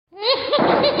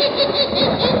The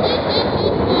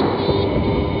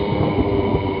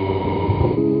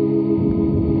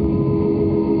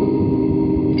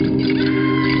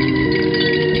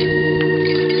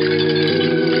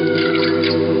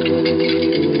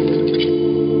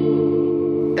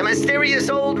Mysterious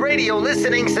Old Radio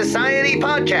Listening Society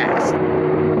podcast.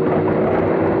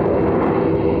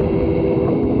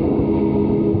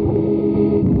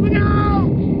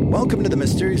 Welcome to the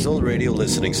Mysterious Old Radio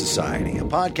Listening Society, a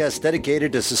podcast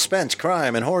dedicated to suspense,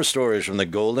 crime, and horror stories from the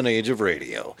golden age of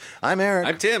radio. I'm Eric.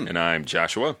 I'm Tim. And I'm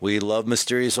Joshua. We love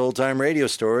mysterious old-time radio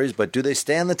stories, but do they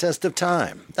stand the test of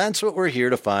time? That's what we're here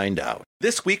to find out.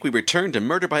 This week we return to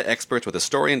Murder by Experts with a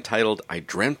story entitled I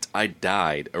Dreamt, I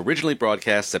Died, originally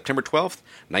broadcast September 12th,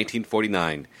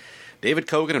 1949. David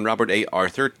Kogan and Robert A.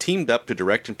 Arthur teamed up to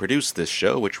direct and produce this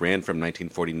show, which ran from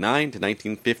 1949 to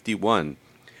 1951.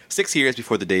 6 years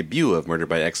before the debut of Murder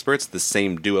by Experts, the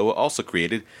same duo also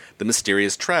created The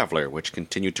Mysterious Traveler, which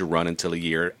continued to run until a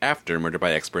year after Murder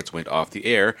by Experts went off the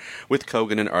air, with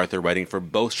Kogan and Arthur writing for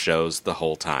both shows the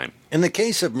whole time. In the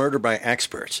case of Murder by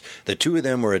Experts, the two of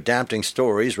them were adapting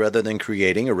stories rather than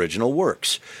creating original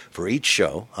works. For each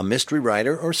show, a mystery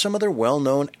writer or some other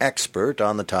well-known expert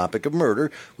on the topic of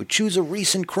murder would choose a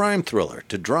recent crime thriller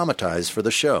to dramatize for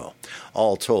the show.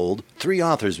 All told, 3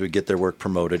 authors would get their work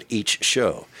promoted each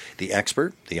show: the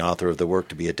expert, the author of the work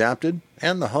to be adapted,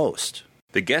 and the host.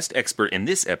 The guest expert in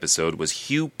this episode was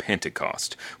Hugh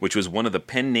Pentecost, which was one of the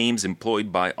pen names employed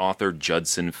by author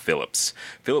Judson Phillips.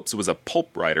 Phillips was a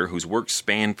pulp writer whose work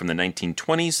spanned from the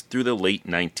 1920s through the late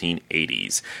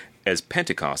 1980s. As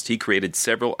Pentecost, he created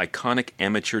several iconic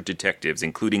amateur detectives,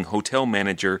 including hotel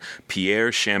manager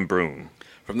Pierre Chambrun.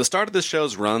 From the start of the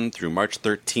show's run through March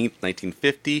 13th,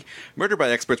 1950, Murder by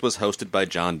Experts was hosted by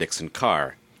John Dixon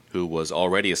Carr, who was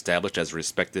already established as a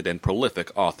respected and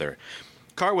prolific author.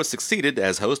 Carr was succeeded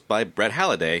as host by Brett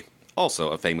Halliday, also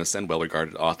a famous and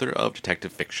well-regarded author of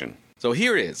detective fiction. So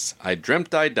here is I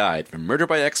Dreamt I Died from Murder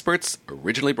by Experts,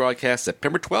 originally broadcast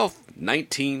September 12th,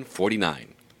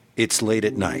 1949. It's late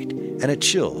at night, and a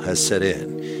chill has set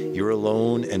in. You're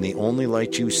alone, and the only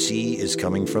light you see is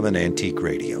coming from an antique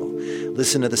radio.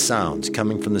 Listen to the sounds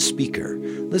coming from the speaker.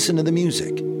 Listen to the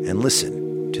music, and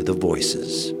listen to the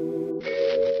voices.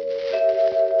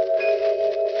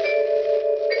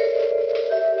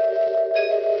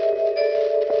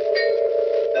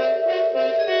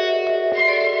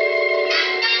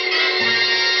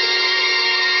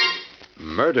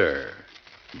 Murder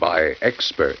by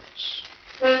Experts.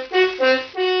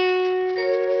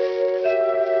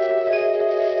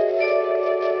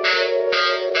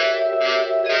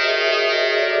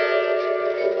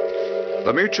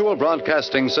 The Mutual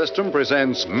Broadcasting System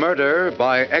presents Murder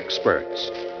by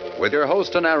Experts, with your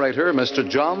host and narrator, Mr.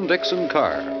 John Dixon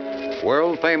Carr,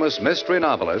 world-famous mystery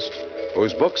novelist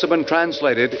whose books have been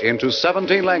translated into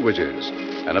 17 languages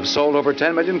and have sold over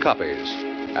 10 million copies,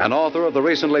 and author of the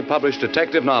recently published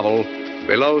detective novel,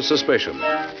 Below Suspicion.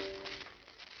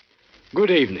 Good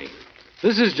evening.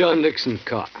 This is John Dixon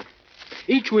Carr.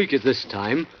 Each week at this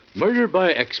time, Murder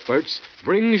by Experts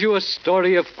brings you a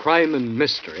story of crime and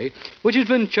mystery which has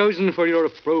been chosen for your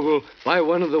approval by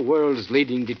one of the world's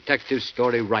leading detective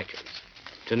story writers.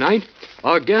 Tonight,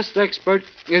 our guest expert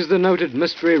is the noted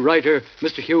mystery writer,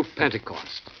 Mr. Hugh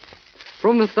Pentecost.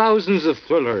 From the thousands of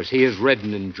thrillers he has read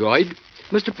and enjoyed,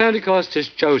 Mr. Pentecost has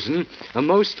chosen a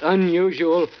most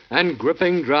unusual and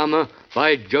gripping drama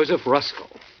by Joseph Ruskell.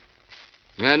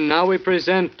 And now we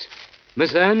present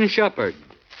Miss Anne Shepard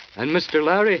and Mr.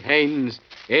 Larry Haynes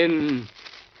in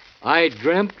I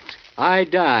Dreamt, I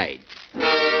Died.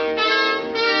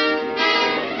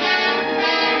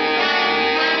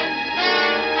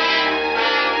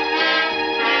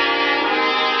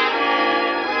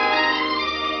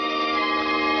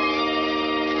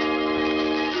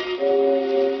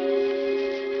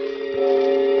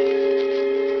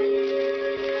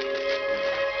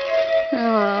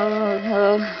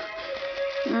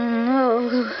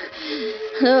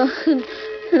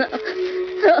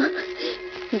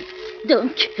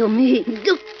 Don't kill me.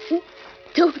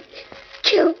 Don't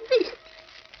kill me.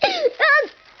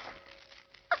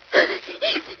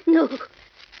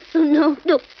 No,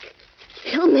 don't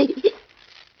kill me.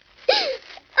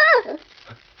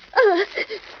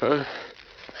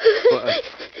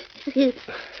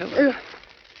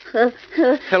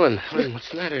 Helen, what's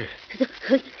the matter?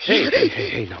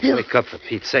 Hey, now wake up for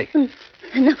Pete's sake.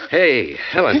 No. Hey,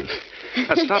 Helen.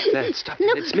 Now, stop that.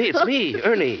 No. It's me,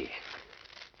 Ernie.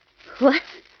 What?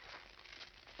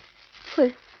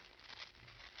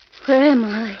 Where am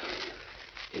I?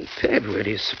 In bed, where do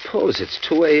you suppose? It's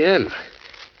 2 a.m.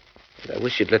 I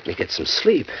wish you'd let me get some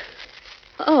sleep.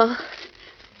 Oh,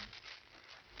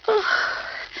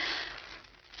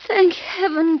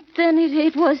 and then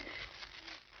it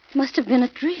must have been a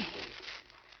dream.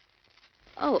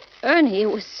 Oh, Ernie, it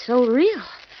was so real.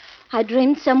 I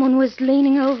dreamed someone was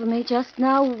leaning over me just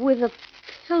now with a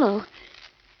pillow.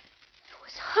 It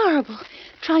was horrible,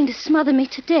 trying to smother me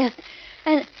to death.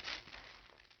 And...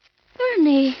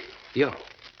 Ernie. Yo.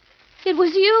 It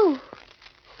was you.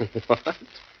 What?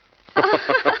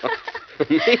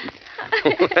 Me?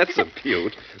 Oh, that's a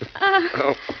beaut.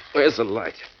 Oh, where's the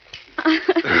light?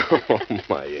 Oh,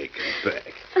 my aching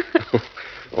back.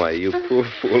 Why, you poor,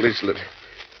 foolish little...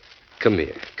 Come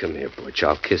here, Butch.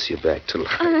 I'll kiss you back to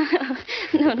life.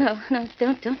 No,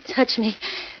 don't touch me.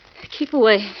 Keep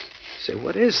away. Say,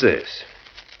 what is this?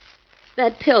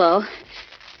 That pillow,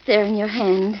 there in your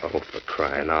hand. Oh, for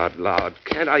crying out loud.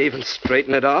 Can't I even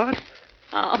straighten it out?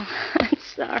 Oh, I'm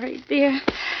sorry, dear.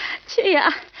 Gee,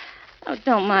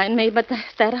 don't mind me, but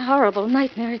that horrible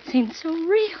nightmare, it seemed so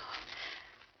real.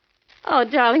 Oh,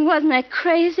 darling, wasn't that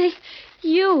crazy?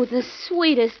 You, the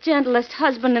sweetest, gentlest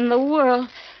husband in the world.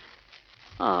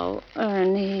 Oh,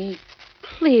 Ernie,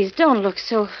 please don't look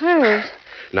so hurt.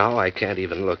 Now I can't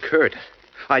even look hurt.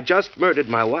 I just murdered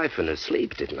my wife in her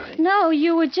sleep, didn't I? No,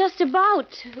 you were just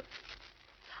about to.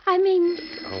 I mean...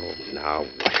 Oh, now,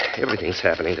 everything's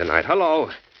happening tonight. Hello?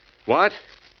 What?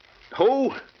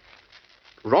 Who?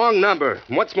 Wrong number.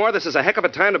 What's more, this is a heck of a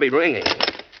time to be ringing.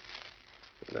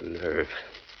 The nerve.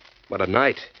 What a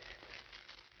night.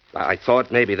 I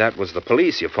thought maybe that was the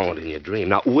police you phoned in your dream.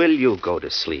 Now, will you go to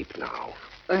sleep now?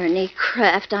 Ernie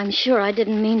Kraft, I'm sure I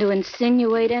didn't mean to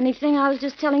insinuate anything. I was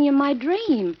just telling you my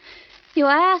dream. You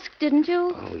asked, didn't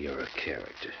you? Oh, you're a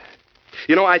character.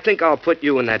 You know, I think I'll put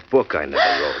you in that book I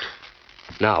never wrote.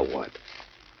 Now what?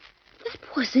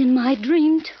 That was in my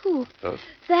dream, too. Huh?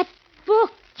 That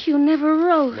book you never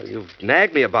wrote. Well, you've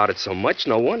nagged me about it so much,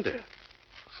 no wonder.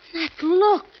 That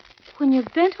look when you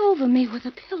bent over me with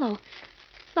a pillow.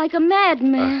 Like a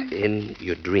madman. In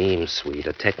your dream, sweet,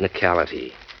 a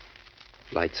technicality.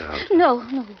 Lights out.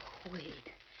 No, wait.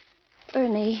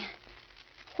 Ernie,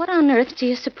 what on earth do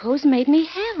you suppose made me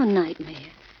have a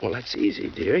nightmare? Well, that's easy,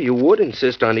 dear. You would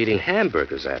insist on eating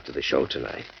hamburgers after the show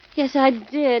tonight. Yes, I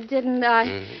did, didn't I?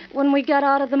 Mm-hmm. When we got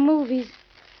out of the movies.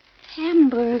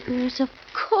 Hamburgers, of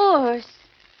course.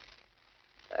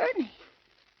 Ernie,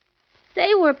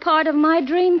 they were part of my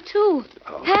dream, too.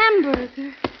 Oh.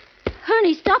 Hamburger.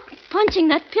 Ernie, stop punching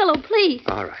that pillow, please.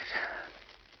 All right.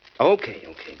 Okay.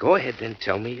 Go ahead, then.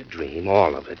 Tell me your dream,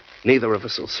 all of it. Neither of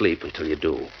us will sleep until you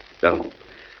do. Well,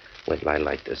 wait till I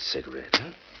light this cigarette,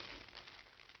 huh?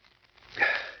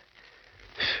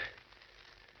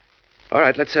 All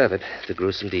right, let's have it. The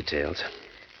gruesome details.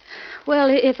 Well,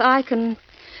 if I can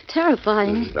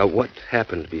terrify me. What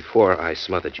happened before I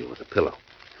smothered you with a pillow?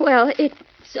 Well, it's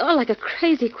all like a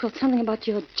crazy quilt, something about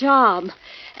your job.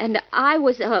 And I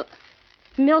was a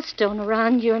millstone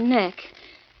around your neck.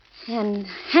 And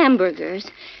hamburgers.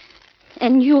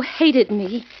 And you hated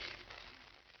me.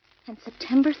 And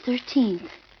September 13th.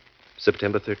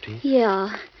 September 13th?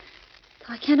 Yeah.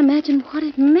 I can't imagine what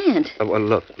it meant. Well,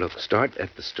 look. Start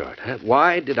at the start, huh?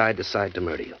 Why did I decide to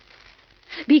murder you?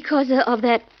 Because of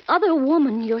that other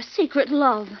woman, your secret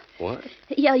love. What?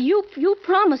 Yeah, you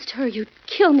promised her you'd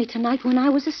kill me tonight when I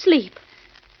was asleep.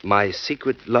 My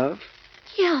secret love?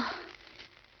 Yeah.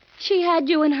 She had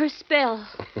you in her spell.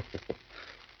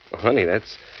 Well, honey,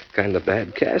 that's kind of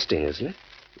bad casting, isn't it?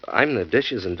 I'm the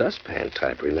dishes and dustpan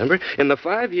type, remember? In the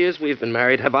 5 years we've been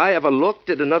married, have I ever looked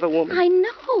at another woman? I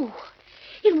know.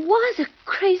 It was a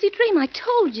crazy dream, I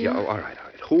told you. Yeah, all right.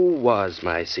 Who was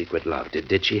my secret love?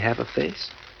 Did she have a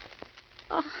face?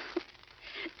 Oh,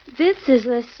 this is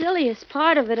the silliest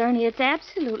part of it, Ernie. It's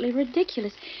absolutely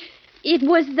ridiculous. It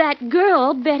was that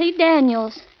girl, Betty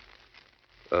Daniels.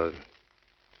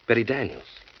 Betty Daniels?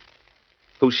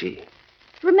 Who's she?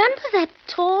 Remember that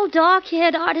tall,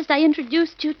 dark-haired artist I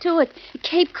introduced you to at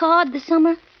Cape Cod this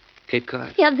summer? Cape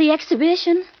Cod? Yeah, the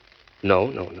exhibition.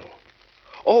 No.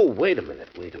 Oh, wait a minute.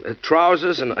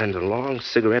 Trousers and a long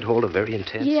cigarette holder, very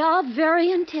intense? Yeah,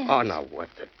 very intense. Oh, now, what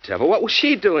the devil? What was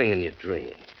she doing in your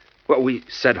dream? Well, we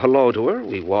said hello to her,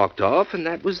 we walked off, and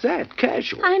that was that,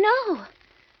 casual. I know.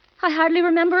 I hardly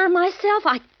remember her myself.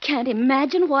 I can't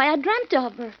imagine why I dreamt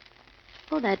of her.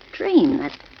 Oh, that dream,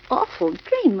 that awful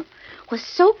dream, was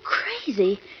so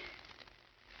crazy.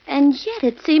 And yet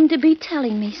it seemed to be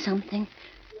telling me something,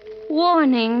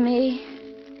 warning me.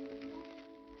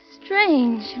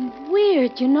 Strange and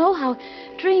weird. You know how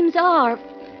dreams are.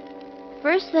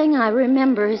 First thing I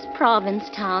remember is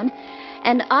Provincetown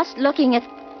and us looking at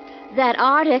that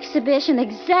art exhibition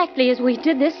exactly as we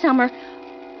did this summer.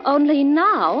 Only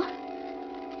now,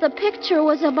 the picture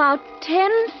was about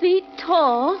 10 feet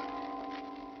tall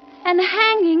and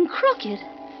hanging crooked.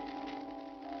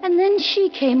 And then she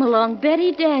came along,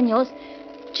 Betty Daniels,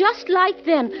 just like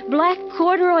them. Black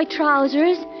corduroy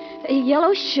trousers, a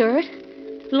yellow shirt,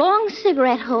 long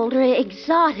cigarette holder,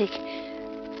 exotic.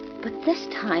 But this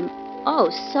time, oh,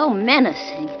 so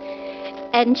menacing.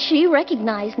 And she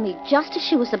recognized me just as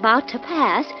she was about to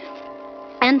pass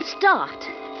and stopped.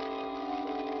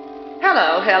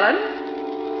 Hello, Helen.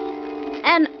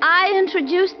 And I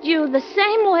introduced you the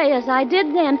same way as I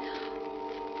did then,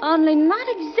 only not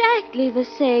exactly the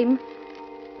same,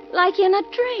 like in a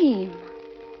dream.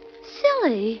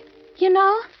 Silly, you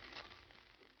know.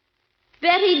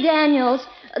 Betty Daniels,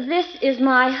 this is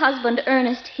my husband,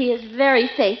 Ernest. He is very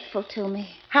faithful to me.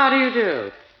 How do you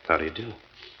do? How do you do?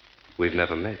 We've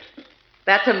never met.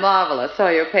 That's a marvelous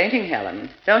oil painting, Helen,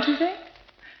 don't you think?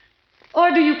 Or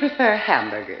do you prefer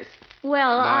hamburgers?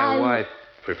 Well, My wife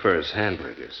prefers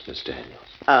hamburgers, Miss Daniels.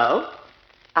 Oh?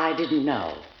 I didn't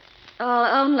know.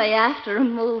 Oh, only after a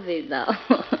movie, though.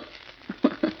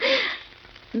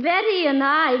 Betty and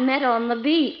I met on the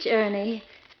beach, Ernie.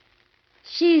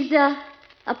 She's a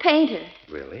painter.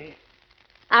 Really?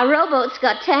 Our rowboats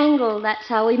got tangled. That's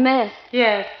how we met.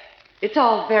 Yes. It's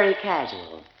all very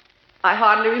casual. I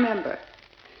hardly remember.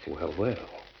 Well, well.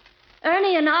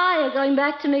 Ernie and I are going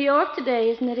back to New York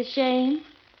today. Isn't it a shame?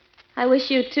 I wish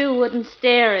you two wouldn't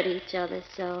stare at each other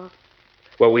so.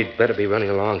 Well, we'd better be running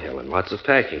along, Helen. Lots of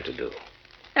packing to do.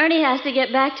 Ernie has to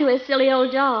get back to his silly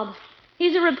old job.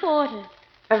 He's a reporter.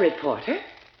 A reporter?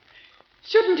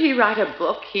 Shouldn't he write a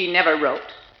book he never wrote?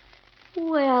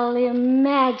 Well,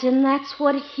 imagine, that's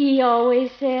what he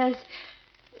always says.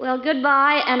 Well,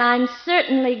 goodbye, and I'm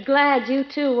certainly glad you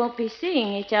two won't be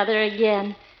seeing each other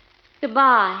again.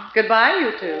 Goodbye. Goodbye,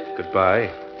 you two. Goodbye.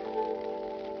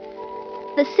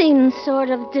 The scenes sort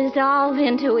of dissolve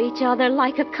into each other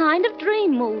like a kind of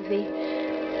dream movie.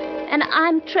 And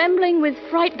I'm trembling with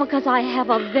fright because I have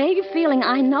a vague feeling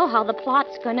I know how the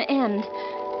plot's going to end.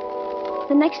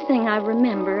 The next thing I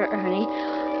remember, Ernie,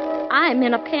 I'm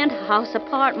in a penthouse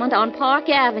apartment on Park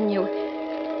Avenue.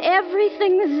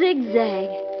 Everything's zigzag,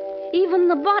 even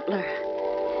the butler.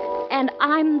 And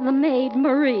I'm the maid,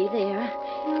 Marie, there.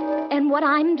 And what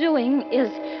I'm doing is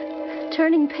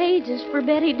turning pages for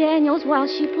Betty Daniels while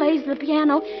she plays the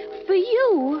piano for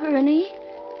you, Ernie.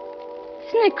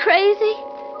 Isn't it crazy?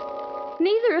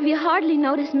 Neither of you hardly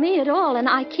notice me at all, and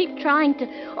I keep trying to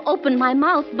open my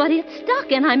mouth, but it's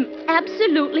stuck, and I'm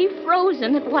absolutely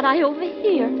frozen at what I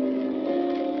overhear.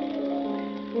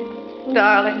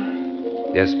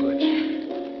 Darling. Yes,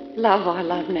 Butch. Love our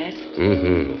love nest.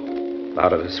 Mm-hmm.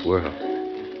 Out of this world.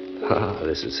 Ah,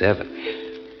 this is heaven.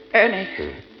 Ernie,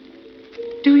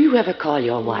 do you ever call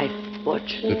your wife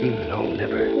Butch? No,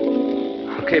 never.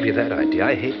 Who gave you that idea?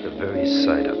 I hate the very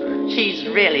sight of her. She's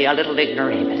really a little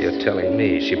ignoramus. You're telling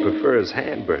me she prefers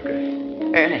hamburger.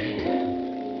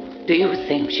 Ernie, do you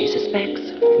think she suspects?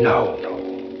 No,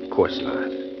 of course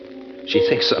not. She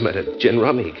thinks I'm at a gin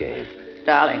rummy game.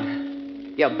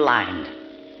 Darling, you're blind.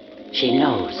 She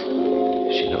knows.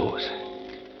 She knows.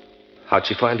 How'd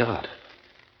she find out?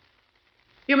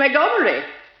 You may go, Marie.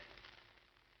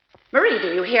 Marie,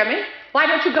 do you hear me? Why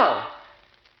don't you go?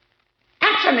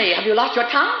 Answer me. Have you lost your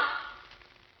tongue?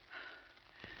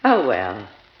 Oh, well,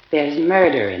 there's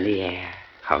murder in the air.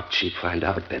 How'd she find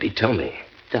out, Betty? Tell me.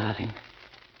 Darling,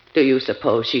 do you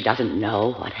suppose she doesn't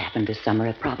know what happened this summer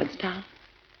at Provincetown?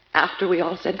 After we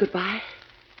all said goodbye?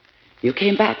 You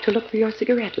came back to look for your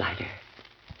cigarette lighter.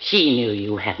 She knew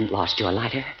you hadn't lost your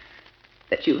lighter.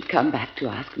 That you'd come back to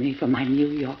ask me for my New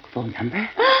York phone number.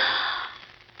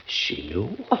 She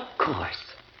knew? Of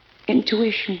course.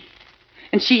 Intuition.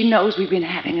 And she knows we've been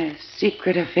having a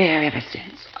secret affair ever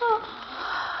since.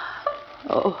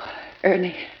 Oh,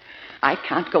 Ernie, I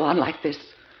can't go on like this.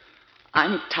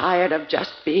 I'm tired of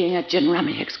just being a gin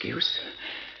rummy excuse.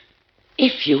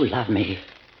 If you love me,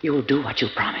 you'll do what you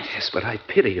promised. Yes, but I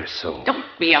pity her so. Don't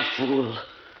be a fool.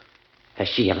 Has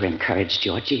she ever encouraged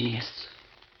your genius?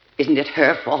 Isn't it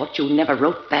her fault you never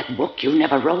wrote that book you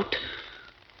never wrote?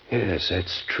 Yes,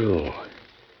 that's true.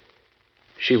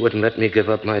 She wouldn't let me give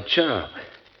up my job.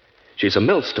 She's a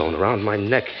millstone around my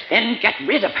neck. Then get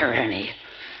rid of her, Ernie.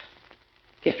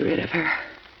 Get rid of her,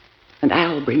 and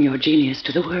I'll bring your genius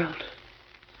to the world.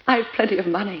 I've plenty of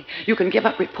money. You can give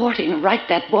up reporting, write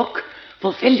that book,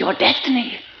 fulfill your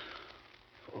destiny.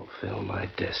 Fulfill my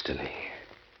destiny.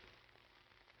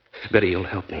 Betty, you'll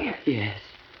help me. Yes,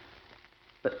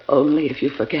 but only if you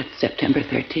forget September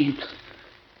 13th.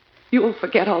 You'll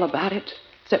forget all about it,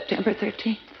 September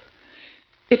 13th.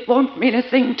 It won't mean a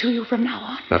thing to you from now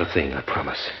on. Not a thing, I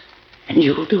promise. And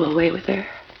you'll do away with her,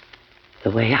 the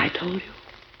way I told you.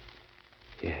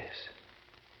 Yes.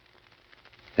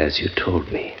 As you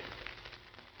told me.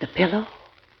 The pillow?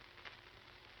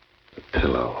 The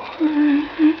pillow.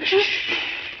 Shh.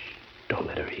 Don't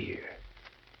let her hear.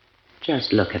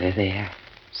 Just look at her there,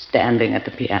 standing at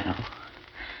the piano.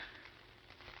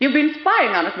 You've been spying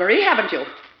on us, Marie, haven't you?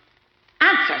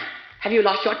 Answer. Have you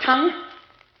lost your tongue?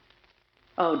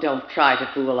 Oh, don't try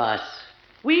to fool us.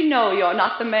 We know you're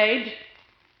not the maid.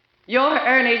 You're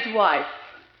Ernie's wife.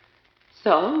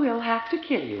 So we'll have to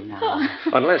kill you now.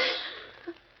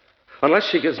 Unless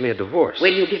she gives me a divorce.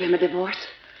 Will you give him a divorce?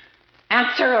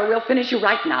 Answer or we'll finish you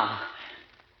right now.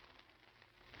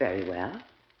 Very well.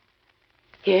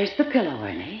 Here's the pillow,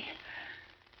 Ernie.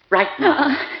 Right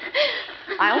now.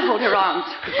 I'll hold her arms.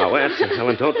 Now, answer,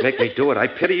 Helen. Don't make me do it. I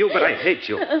pity you, but I hate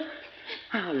you.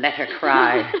 Oh, let her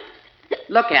cry.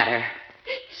 Look at her.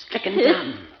 Stricken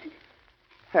dumb.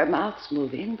 Her mouth's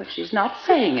moving, but she's not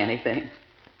saying anything.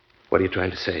 What are you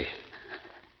trying to say?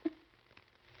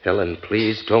 Helen,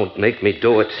 please don't make me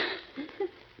do it.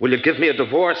 Will you give me a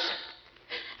divorce?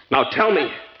 Now tell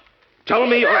me. Tell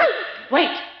me or...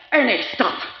 Wait. Ernie,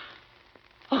 stop.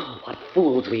 Oh, what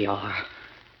fools we are.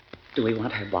 Do we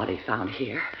want her body found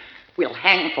here? We'll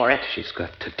hang for it. She's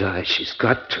got to die. She's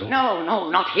got to. No,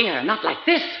 not here. Not like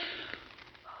this.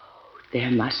 Oh,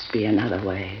 there must be another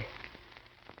way.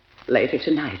 Later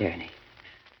tonight, Ernie.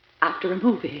 After a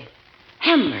movie.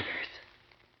 Hamburgers.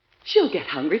 She'll get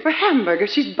hungry for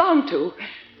hamburgers. She's bound to.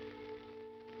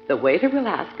 The waiter will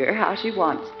ask her how she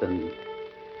wants them.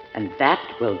 And that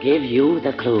will give you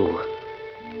the clue.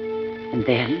 And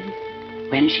then,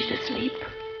 when she's asleep...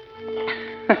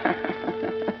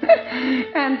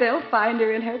 and they'll find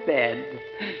her in her bed.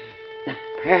 The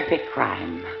perfect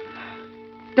crime.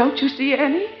 Don't you see,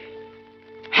 Ernie?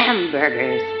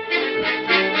 Hamburgers.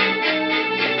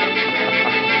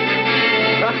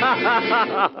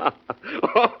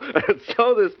 Oh, and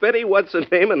so this Betty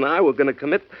What's-Her-Name and I were going to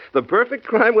commit the perfect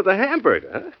crime with a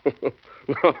hamburger, huh?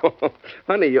 No,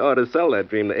 honey, you ought to sell that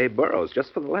dream to Abe Burrows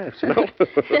just for the laughs, you know?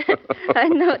 I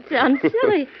know it sounds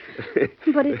silly,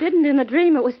 but it didn't in a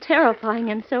dream. It was terrifying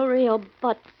and so real,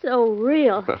 but so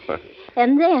real.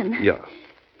 And then... Yeah.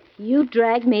 You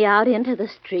dragged me out into the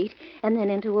street and then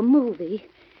into a movie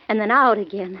and then out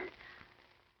again.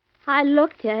 I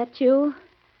looked at you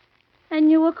and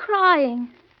you were crying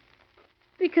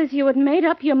because you had made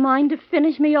up your mind to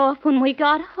finish me off when we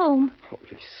got home.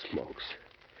 Holy smokes.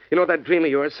 You know, that dream of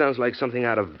yours sounds like something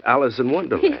out of Alice in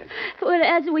Wonderland. Well,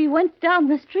 as we went down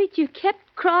the street, you kept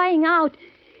crying out.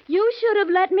 You should have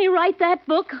let me write that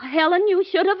book, Helen. You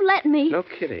should have let me. No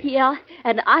kidding. Yeah,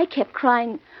 and I kept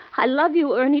crying, I love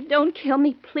you, Ernie. Don't kill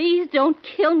me. Please don't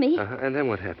kill me. And then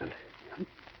what happened?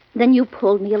 Then you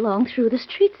pulled me along through the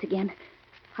streets again.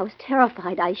 I was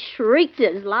terrified. I shrieked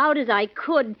as loud as I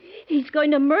could. He's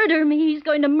going to murder me. He's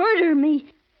going to murder me.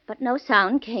 But no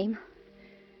sound came.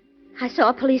 I saw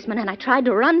a policeman and I tried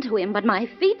to run to him, but my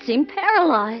feet seemed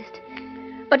paralyzed.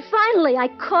 But finally I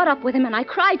caught up with him and I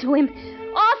cried to him,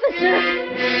 Officer!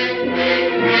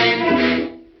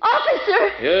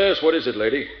 Officer! Yes, what is it,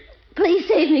 lady? Please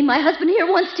save me. My husband here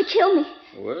wants to kill me.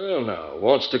 Well, now,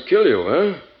 wants to kill you,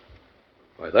 huh?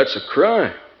 Why, that's a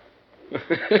crime. A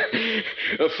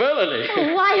felony.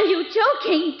 Oh, why are you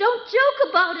joking? Don't joke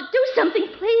about it. Do something,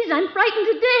 please. I'm frightened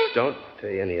to death. Don't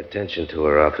pay any attention to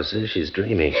her, officer. She's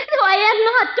dreaming. No, I am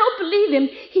not. Don't believe him.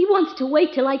 He wants to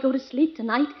wait till I go to sleep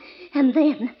tonight. And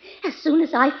then, as soon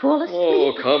as I fall asleep...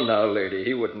 Oh, come now, lady.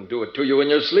 He wouldn't do it to you in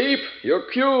your sleep. You're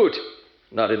cute.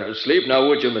 Not in her sleep, now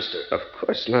would you, mister? Of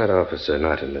course not, officer.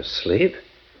 Not in her sleep.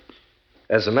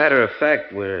 As a matter of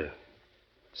fact, we're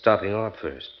stopping off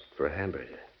first for a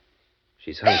hamburger.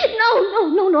 She's hungry.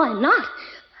 No, I'm not.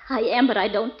 I am, but I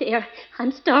don't dare.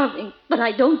 I'm starving, but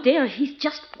I don't dare. He's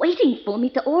just waiting for me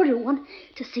to order one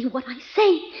to see what I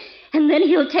say. And then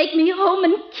he'll take me home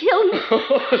and kill me.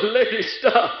 Oh, lady,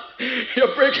 stop.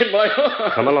 You're breaking my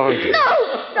heart. Come along, dear.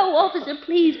 No, officer,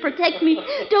 please protect me.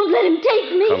 Don't let him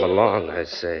take me. Come along, I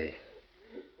say,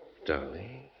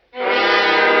 darling.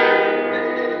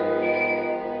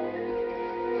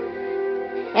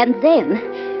 And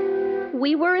then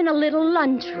we were in a little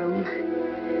lunchroom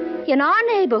in our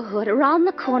neighborhood around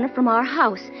the corner from our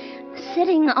house,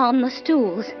 sitting on the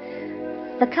stools.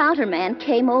 The counterman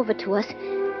came over to us.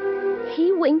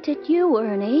 He winked at you,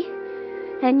 Ernie,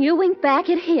 and you winked back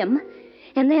at him,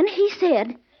 and then he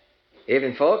said...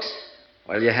 Evening, folks.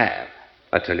 What'll you have?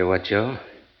 I tell you what, Joe.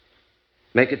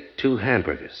 Make it 2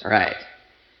 hamburgers. Right.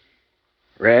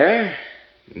 Rare,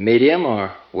 medium,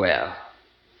 or well?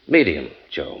 Medium,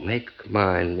 Joe. Make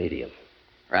mine medium.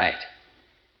 Right.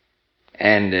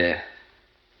 And, the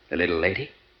little lady?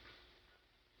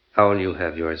 How'll you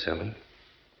have yours, Helen?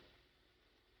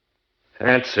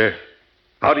 Answer.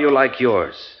 How do you like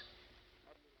yours?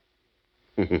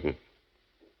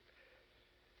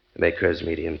 Make hers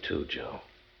medium, too, Joe.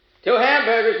 2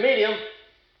 hamburgers, medium.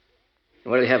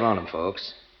 What do you have on them,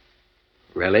 folks?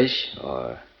 Relish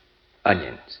or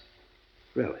onions?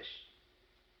 Relish.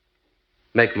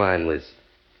 Make mine with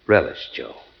relish,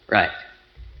 Joe. Right.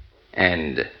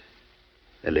 And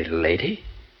the little lady?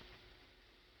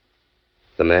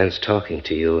 The man's talking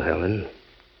to you, Helen.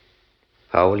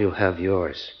 How will you have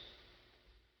yours?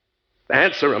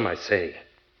 Answer him, I say.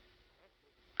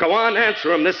 Go on,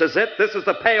 answer him. This is it. This is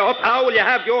the payoff. How will you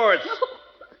have yours?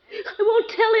 I won't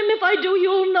tell him. If I do,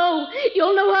 you'll know.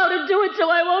 You'll know how to do it, so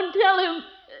I won't tell him.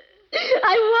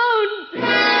 I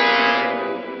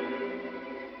won't.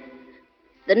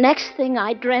 The next thing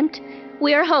I dreamt,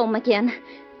 we're home again,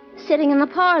 sitting in the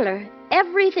parlor.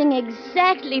 Everything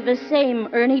exactly the same,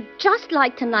 Ernie, just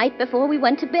like tonight before we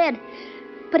went to bed.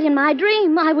 But in my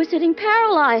dream, I was sitting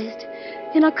paralyzed,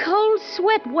 in a cold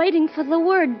sweat, waiting for the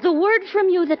word from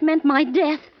you that meant my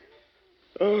death.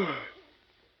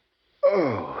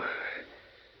 Oh.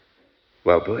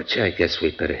 Well, Butch, I guess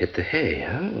we'd better hit the hay,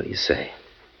 huh? What do you say?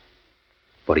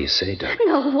 What do you say, darling?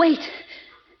 No, wait.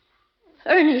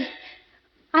 Ernie,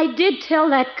 I did tell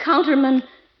that counterman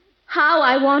how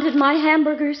I wanted my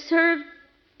hamburgers served,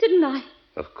 didn't I?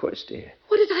 Of course, dear.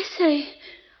 What did I say?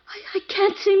 I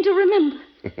can't seem to remember.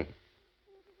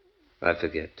 I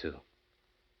forget, too.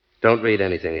 Don't read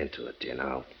anything into it, dear.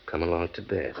 Now, come along to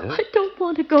bed, huh? I don't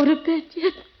want to go to bed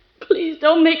yet. Please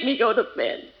don't make me go to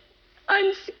bed.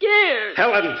 I'm scared.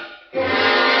 Helen!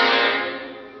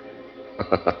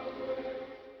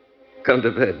 Come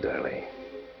to bed, darling.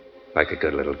 Like a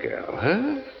good little girl,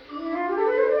 huh?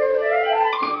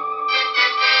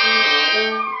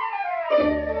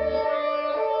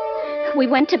 We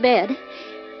went to bed.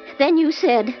 Then you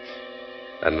said...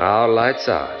 And now lights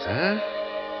out, huh?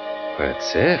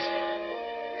 That's it.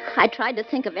 I tried to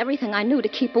think of everything I knew to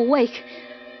keep awake.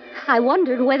 I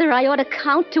wondered whether I ought to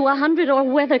count to 100 or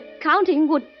whether counting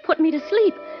would put me to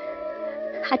sleep.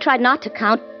 I tried not to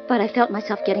count, but I felt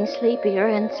myself getting sleepier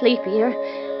and sleepier.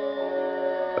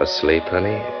 Asleep,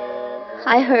 honey?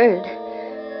 I heard,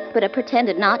 but I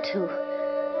pretended not to.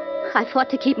 I fought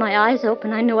to keep my eyes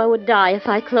open. I knew I would die if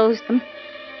I closed them.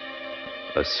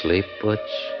 Asleep, Butch?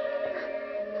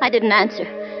 I didn't answer.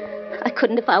 I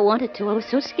couldn't if I wanted to. I was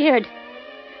so scared.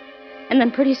 And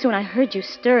then pretty soon I heard you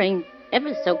stirring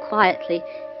ever so quietly,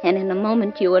 and in a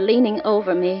moment you were leaning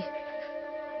over me.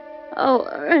 Oh,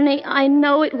 Ernie, I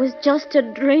know it was just a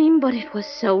dream, but it was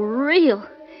so real.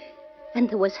 And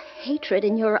there was hatred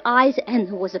in your eyes, and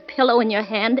there was a pillow in your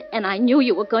hand, and I knew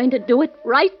you were going to do it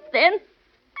right then.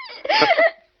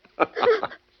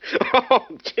 Oh,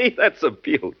 gee, that's a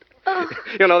beaut.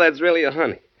 You know, that's really a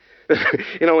honey.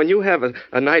 You know, when you have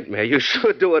a nightmare, you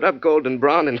sure do it up golden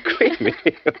brown and creamy.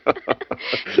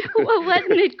 Well,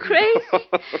 wasn't it crazy?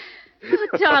 Oh,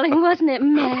 darling, wasn't it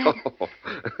mad?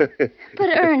 But,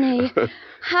 Ernie,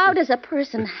 how does a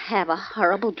person have a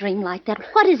horrible dream like that?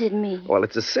 What does it mean? Well,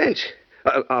 it's a cinch.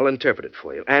 I'll interpret it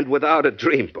for you, and without a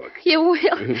dream book. You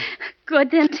will?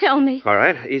 Good, then tell me. All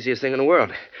right, easiest thing in the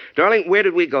world. Darling, where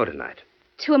did we go tonight?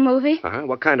 To a movie. Uh-huh.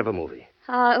 What kind of a movie?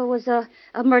 It was a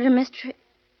murder mystery.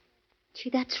 Gee,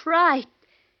 that's right.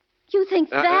 You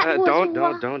think that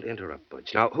was... Don't interrupt,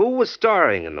 Butch. Now, who was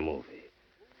starring in the movie?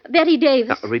 Betty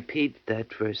Davis. Now, repeat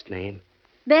that first name.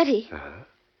 Betty. Uh-huh.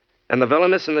 And the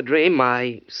villainess in the dream,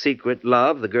 my secret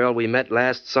love, the girl we met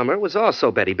last summer, was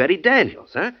also Betty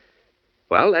Daniels, huh?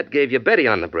 Well, that gave you Betty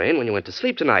on the brain when you went to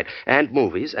sleep tonight. And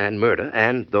movies, and murder,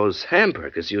 and those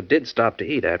hamburgers you did stop to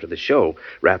eat after the show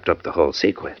wrapped up the whole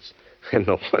sequence. And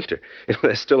no wonder. You know,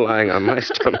 they're still lying on my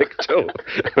stomach, too.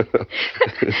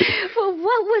 Well,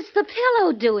 what was the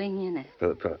pillow doing in it?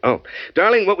 Oh,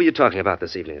 darling, what were you talking about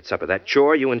this evening at supper? That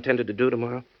chore you intended to do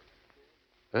tomorrow?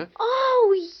 Huh?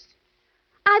 Oh,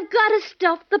 I've got to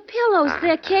stuff the pillows.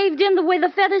 They're caved in the way the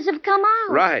feathers have come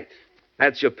out. Right.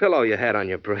 That's your pillow you had on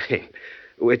your brain.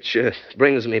 Which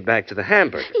brings me back to the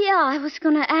hamburger. Yeah, I was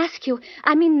going to ask you.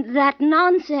 I mean, that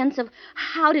nonsense of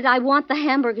how did I want the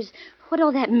hamburgers. What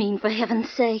all that mean, for heaven's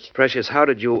sake? Precious, how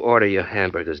did you order your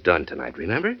hamburgers done tonight,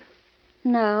 remember?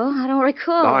 No, I don't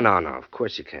recall. No. Of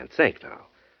course you can't think now.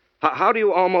 How do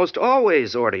you almost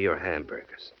always order your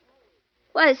hamburgers?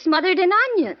 Well, smothered in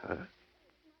onion. Huh?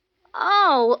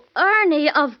 Oh, Ernie,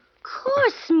 of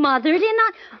course smothered in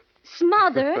onion.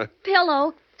 Smother,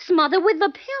 pillow, smother with the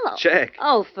pillow. Check.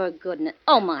 Oh, for goodness.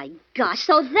 Oh, my gosh,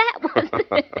 so that was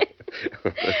it.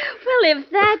 Well, if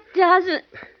that doesn't...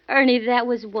 Ernie, that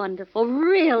was wonderful,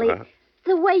 really.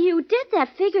 The way you did that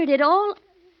figured it all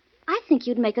I think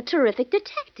you'd make a terrific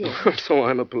detective. So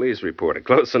I'm a police reporter.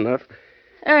 Close enough?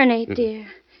 Ernie, dear,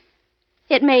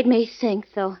 it made me think,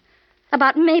 though,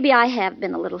 about maybe I have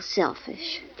been a little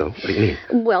selfish. So, what do you mean?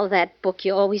 Well, that book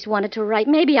you always wanted to write,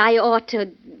 maybe I ought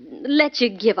to let you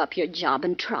give up your job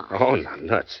and try. Oh, not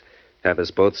nuts. Have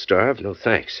us both starve? No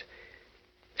thanks.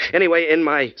 Anyway, in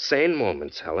my sane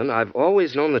moments, Helen, I've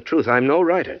always known the truth. I'm no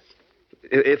writer.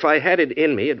 If I had it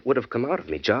in me, it would have come out of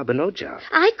me, job or no job.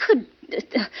 I could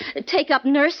take up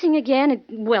nursing again.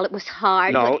 It was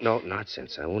hard. No,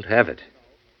 nonsense. I won't have it.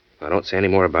 I don't say any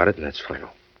more about it, and that's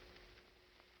final.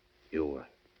 You're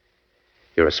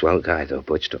a swell guy, though,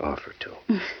 Butch, to offer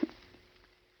to.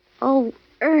 Oh,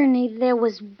 Ernie, there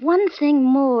was one thing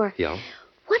more. Yeah?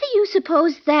 What do you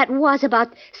suppose that was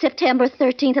about September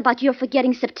 13th, about your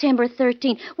forgetting September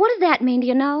 13th? What did that mean, do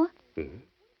you know? Mm-hmm.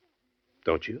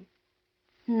 Don't you?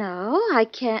 No, I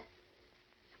can't.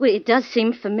 Well, it does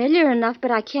seem familiar enough,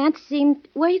 but I can't seem...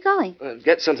 Where are you going?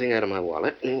 Get something out of my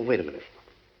wallet. Wait a minute.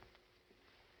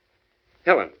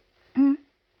 Helen. Hmm?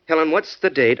 Helen, what's the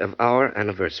date of our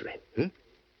anniversary? It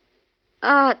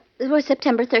was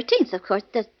September 13th, of course.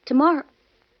 That's tomorrow.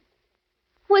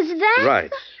 Was that...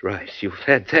 Right. You've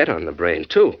had that on the brain,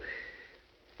 too.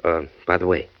 By the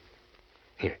way,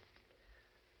 here.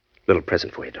 Little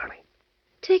present for you, darling.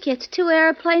 Tickets, 2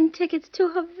 airplane tickets to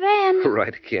Havana.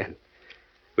 Right again.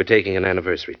 We're taking an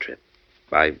anniversary trip.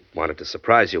 I wanted to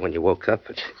surprise you when you woke up,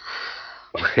 but...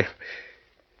 Well,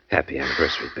 happy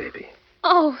anniversary, baby.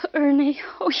 Oh, Ernie.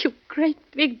 Oh, you great,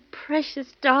 big, precious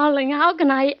darling. How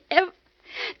can I ever...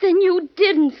 Then you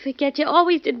didn't forget. You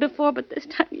always did before, but this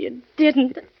time you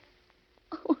didn't.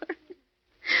 Oh, Ernie.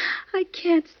 I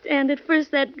can't stand it.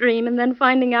 First that dream, and then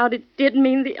finding out it did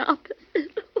mean the opposite.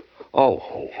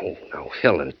 Oh, now,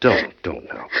 Helen, don't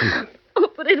now. Come on. Oh,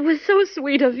 but it was so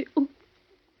sweet of you.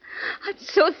 I'm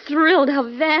so thrilled,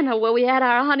 Havana, where we had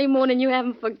our honeymoon, and you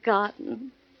haven't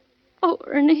forgotten. Oh,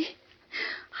 Ernie,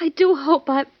 I do hope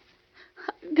I've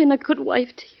been a good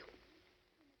wife to you.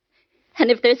 And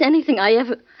if there's anything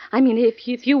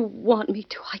if you want me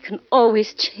to, I can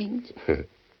always change.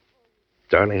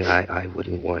 Darling, I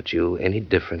wouldn't want you any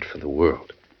different for the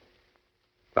world.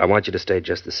 I want you to stay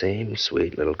just the same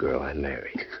sweet little girl I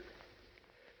married.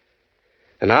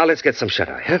 And now let's get some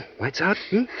shut-eye, huh? Lights out?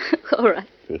 All right.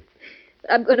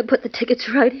 I'm going to put the tickets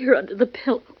right here under the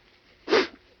pillow.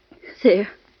 There.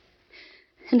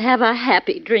 And have a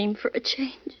happy dream for a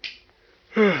change.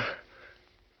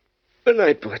 Good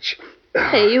night, Butch.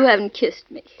 Hey, you haven't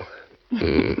kissed me.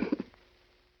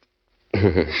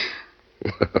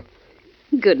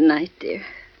 Good night, dear.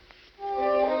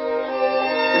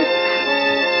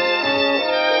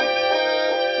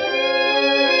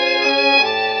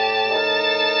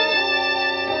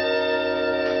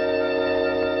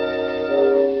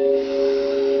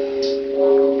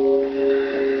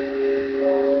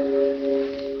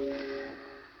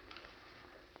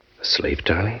 Asleep,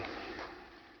 darling?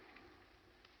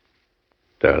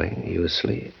 Darling, are you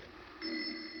asleep?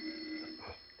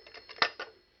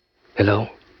 Hello?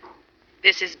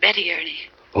 This is Betty, Ernie.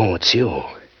 Oh, it's you.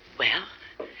 Well,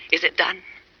 is it done?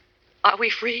 Are we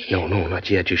free? No, not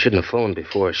yet. You shouldn't have phoned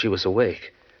before. She was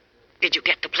awake. Did you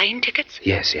get the plane tickets?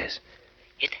 Yes.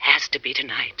 It has to be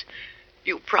tonight.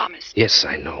 You promised. Yes,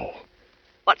 I know.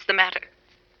 What's the matter?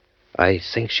 I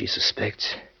think she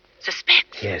suspects.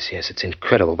 Suspects? Yes, it's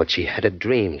incredible, but she had a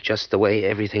dream, just the way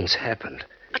everything's happened.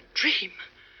 A dream?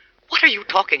 What are you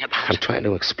talking about? I'm trying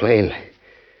to explain.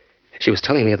 She was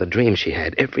telling me of the dream she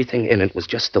had. Everything in it was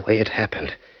just the way it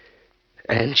happened.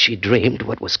 And she dreamed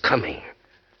what was coming.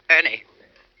 Ernie,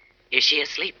 is she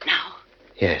asleep now?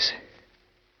 Yes.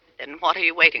 Then what are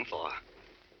you waiting for?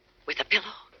 With a pillow?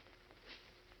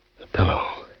 A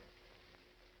pillow.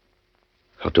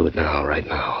 I'll do it now, right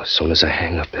now, as soon as I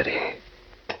hang up, Betty.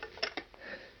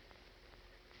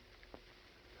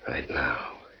 Right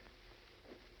now.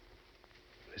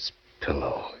 This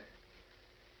pillow.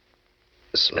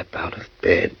 Slip out of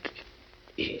bed.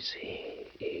 Easy.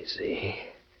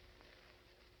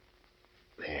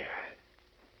 There.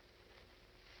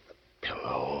 The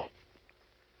pillow.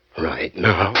 Right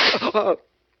now.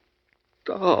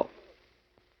 Oh.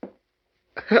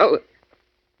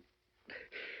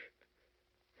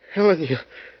 Helen,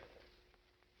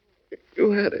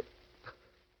 you had it.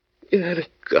 You had a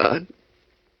gun.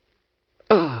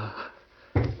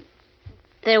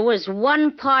 There was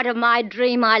one part of my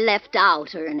dream I left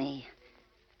out, Ernie.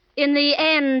 In the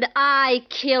end, I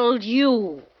killed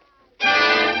you.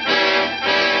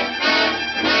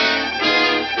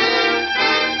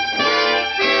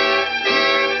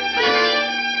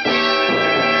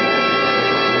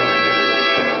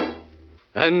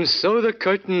 And so the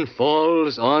curtain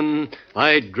falls on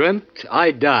I Dreamt,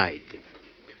 I Died,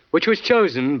 which was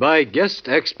chosen by guest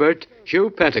expert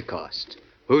Hugh Pentecost,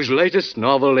 whose latest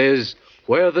novel is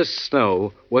Where the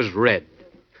Snow Was Red.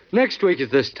 Next week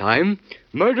at this time,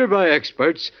 Murder by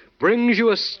Experts brings you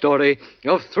a story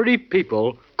of 3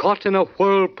 people caught in a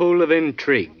whirlpool of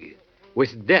intrigue,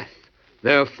 with death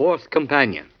their 4th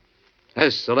companion,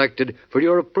 as selected for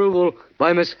your approval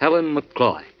by Miss Helen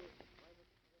McCloy.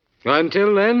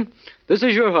 Until then, this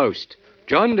is your host,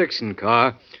 John Dixon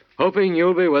Carr, hoping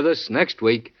you'll be with us next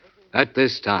week at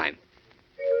this time.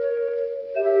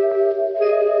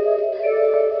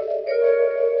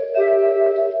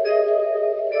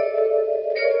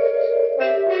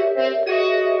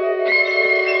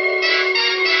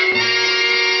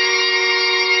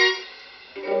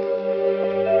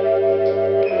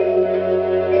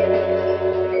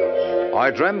 I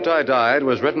Dreamt, I Died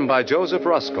was written by Joseph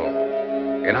Ruskell.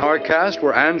 In our cast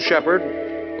were Ann Shepard,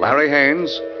 Larry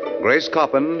Haynes, Grace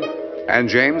Coppin, and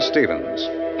James Stevens.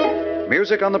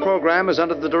 Music on the program is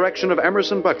under the direction of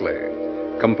Emerson Buckley,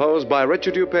 composed by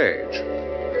Richard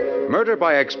DuPage. Murder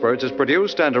by Experts is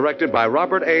produced and directed by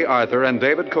Robert A. Arthur and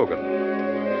David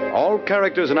Coogan. All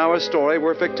characters in our story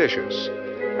were fictitious,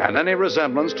 and any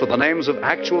resemblance to the names of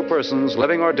actual persons,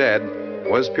 living or dead,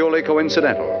 was purely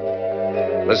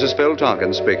coincidental. This is Phil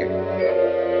Tonkin speaking.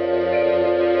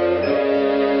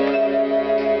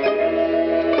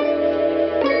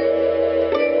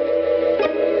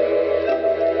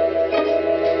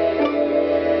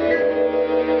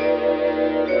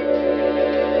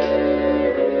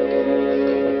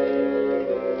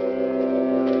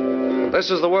 This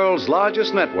is the world's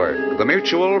largest network, the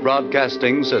Mutual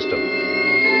Broadcasting System.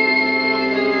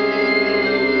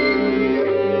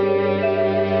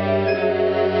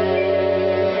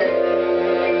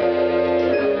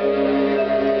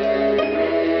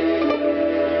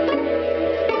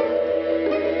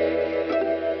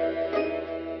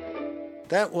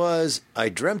 That was I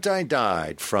Dreamt I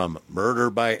Died from Murder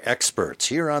by Experts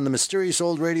here on the Mysterious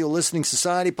Old Radio Listening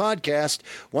Society podcast.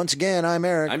 Once again, I'm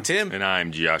Eric. I'm Tim. And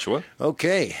I'm Joshua.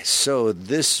 Okay, so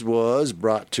this was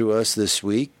brought to us this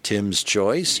week, Tim's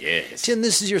Choice. Yes. Tim,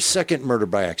 this is your second Murder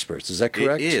by Experts, is that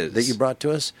correct? It is. That you brought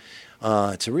to us?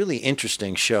 It's a really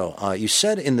interesting show. You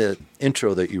said in the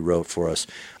intro that you wrote for us,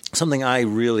 something I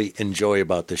really enjoy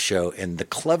about the show and the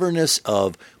cleverness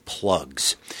of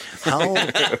plugs.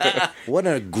 What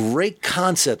a great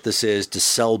concept this is to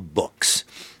sell books.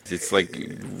 It's like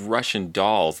Russian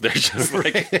dolls. They're just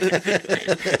like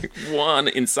one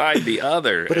inside the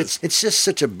other. But it's just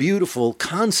such a beautiful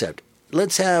concept.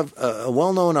 Let's have a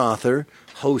well-known author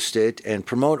host it and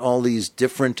promote all these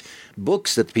different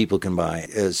books that people can buy.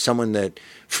 As someone that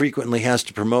frequently has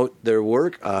to promote their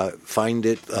work, find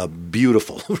it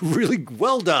beautiful. Really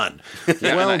well done.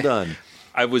 Well done.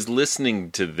 I was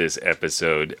listening to this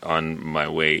episode on my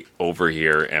way over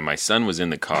here, and my son was in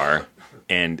the car,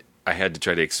 and I had to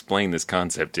try to explain this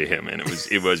concept to him, and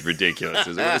it was ridiculous. It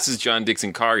was, this is John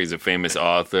Dixon Carr. He's a famous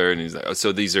author, and he's like, oh,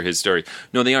 so these are his stories.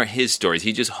 No, they aren't his stories.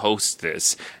 He just hosts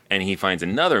this, and he finds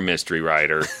another mystery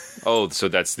writer. Oh, so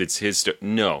it's his story.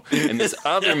 No. And this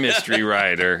other mystery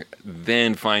writer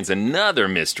then finds another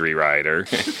mystery writer.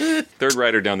 Third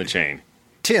writer down the chain.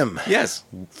 Tim. Yes.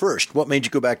 First, what made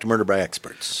you go back to Murder by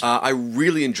Experts? I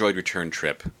really enjoyed Return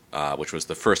Trip, which was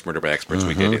the first Murder by Experts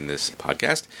we did in this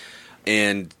podcast.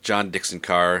 And John Dixon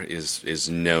Carr is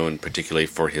known particularly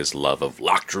for his love of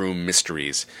locked room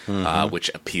mysteries, which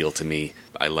appeal to me.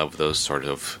 I love those sort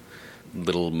of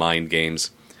little mind games.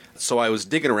 So I was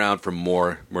digging around for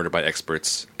more Murder by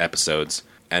Experts episodes,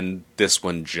 and this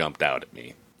one jumped out at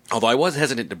me. Although I was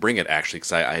hesitant to bring it, actually,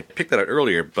 because I picked that out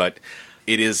earlier, but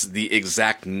it is the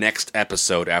exact next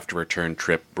episode after Return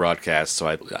Trip broadcast, so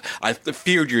I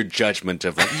feared your judgment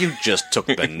of, you just took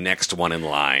the next one in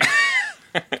line.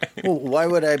 Well, why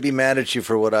would I be mad at you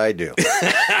for what I do?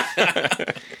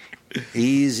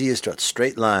 Easiest,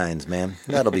 straight lines, man.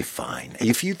 That'll be fine.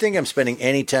 If you think I'm spending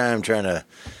any time trying to,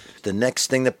 the next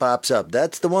thing that pops up,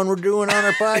 that's the one we're doing on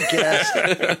our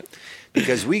podcast.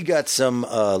 Because we got some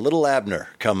Little Abner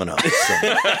coming up.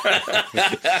 So.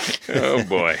 Oh,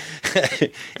 boy.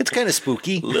 It's kind of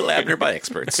spooky. Little Abner by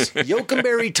Experts.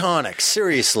 Yokumberry tonic.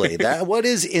 Seriously, what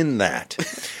is in that?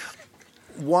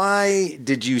 Why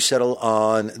did you settle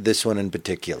on this one in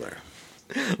particular?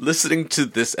 Listening to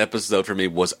this episode for me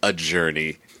was a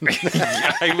journey.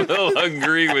 I will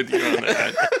agree with you on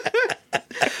that.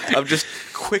 I'm just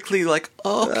quickly like,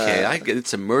 okay, I get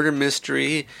it's a murder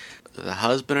mystery, the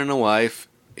husband and a wife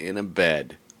in a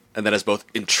bed. And that is both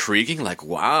intriguing, like,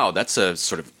 wow, that's a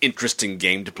sort of interesting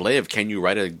game to play of can you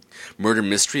write a murder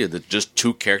mystery of just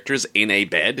two characters in a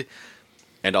bed?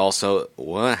 And also,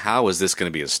 well, how is this going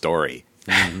to be a story?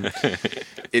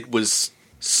 It was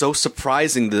so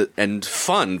surprising and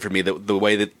fun for me the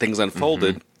way that things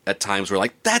unfolded. At times we're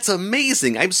like, that's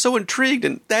amazing, I'm so intrigued,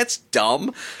 and that's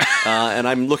dumb. And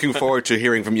I'm looking forward to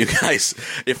hearing from you guys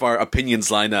if our opinions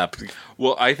line up.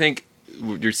 Well, I think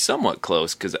you're somewhat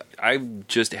close, because I've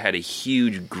just had a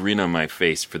huge grin on my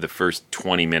face for the first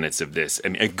 20 minutes of this. I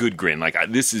mean, a good grin. Like,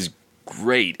 this is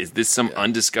great. Is this some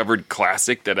undiscovered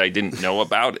classic that I didn't know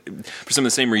about? For some of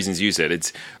the same reasons you said.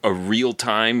 It's a real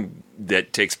time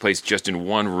that takes place just in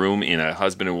one room in a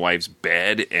husband and wife's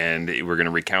bed, and we're going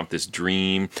to recount this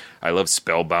dream. I love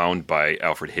Spellbound by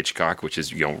Alfred Hitchcock, which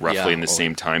is roughly in the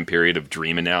same time period of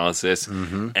dream analysis.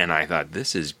 And I thought,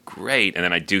 this is great. And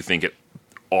then I do think it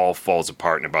all falls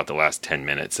apart in about the last 10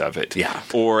 minutes of it. Yeah.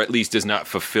 Or at least does not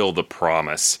fulfill the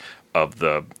promise of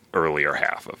the earlier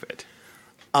half of it.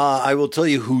 I will tell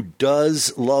you who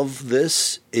does love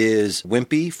this is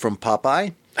Wimpy from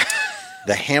Popeye,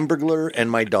 the Hamburglar,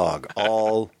 and my dog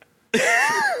all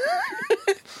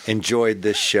enjoyed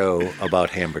this show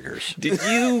about hamburgers. Did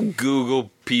you Google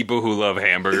people who love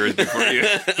hamburgers before you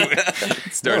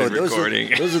started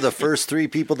recording? Those are the first three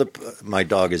people that my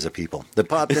dog is a people that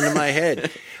popped into my head.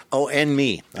 Oh, and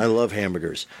me. I love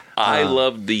hamburgers. I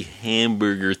loved the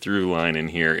hamburger through line in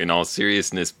here, in all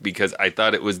seriousness, because I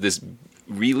thought it was this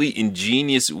really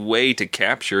ingenious way to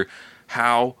capture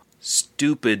how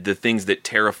stupid the things that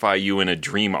terrify you in a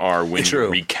dream are when you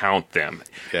recount them.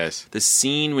 Yes. The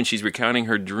scene when she's recounting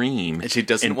her dream. And she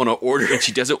doesn't want to order. And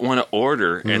she doesn't want to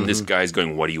order. And this guy's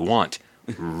going, what do you want?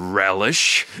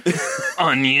 Relish,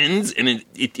 onions. And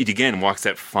it again walks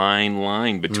that fine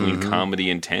line between comedy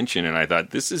and tension. And I thought,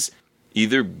 this is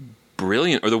either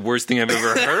brilliant or the worst thing I've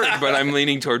ever heard, but I'm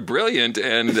leaning toward brilliant,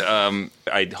 and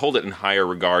I'd hold it in higher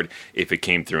regard if it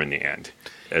came through in the end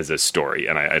as a story,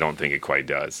 and I don't think it quite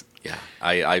does. Yeah,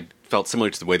 I felt similar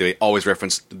to the way they always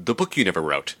referenced the book you never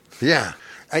wrote. Yeah.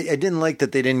 I didn't like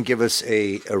that they didn't give us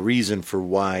a reason for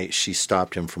why she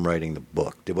stopped him from writing the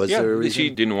book. Was there a reason?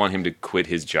 She didn't want him to quit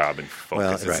his job and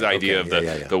focus. It's the idea of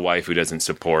the wife who doesn't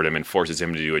support him and forces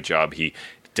him to do a job he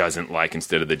doesn't like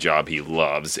instead of the job he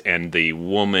loves. And the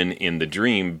woman in the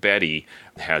dream, Betty,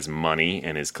 has money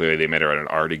and is clearly, they met her at an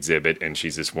art exhibit, and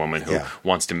she's this woman who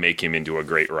wants to make him into a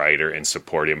great writer and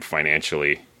support him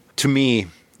financially. To me,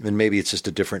 and maybe it's just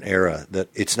a different era, that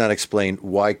it's not explained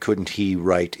why couldn't he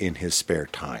write in his spare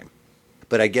time.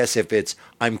 But I guess if it's,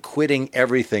 I'm quitting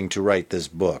everything to write this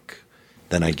book,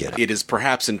 then I get it. It is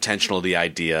perhaps intentional, the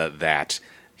idea that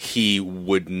he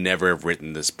would never have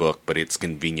written this book, but it's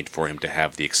convenient for him to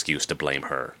have the excuse to blame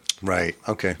her. Right.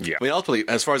 Okay. Yeah. I mean, ultimately,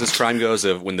 as far as this crime goes,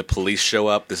 when the police show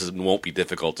up, won't be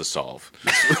difficult to solve.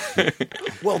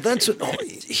 Well,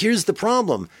 here's the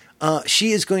problem.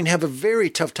 She is going to have a very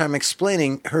tough time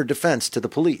explaining her defense to the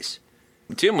police.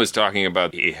 Tim was talking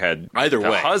about he had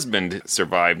the husband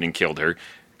survived and killed her.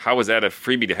 How was that a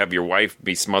freebie to have your wife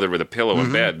be smothered with a pillow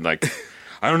in bed? Like,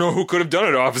 I don't know who could have done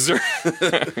it, officer.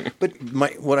 But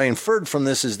what I inferred from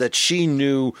this is that she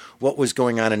knew what was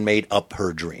going on and made up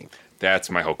her dream.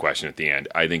 That's my whole question at the end.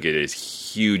 I think it is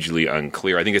hugely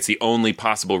unclear. I think it's the only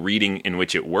possible reading in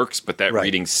which it works, but that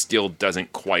reading still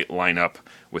doesn't quite line up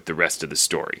with the rest of the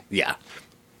story. Yeah.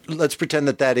 Let's pretend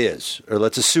that is, or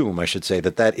let's assume, I should say,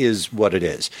 that is what it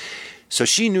is. So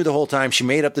she knew the whole time. She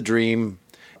made up the dream,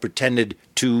 pretended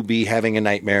to be having a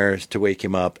nightmare to wake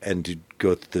him up, and to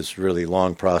go through this really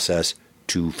long process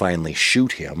to finally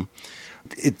shoot him.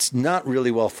 It's not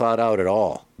really well thought out at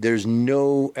all. There's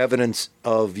no evidence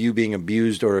of you being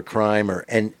abused or a crime,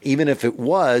 and even if it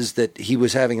was that he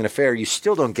was having an affair, you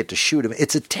still don't get to shoot him.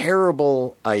 It's a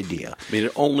terrible idea. I mean,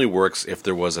 it only works if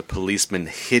there was a policeman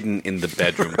hidden in the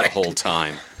bedroom the whole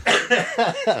time.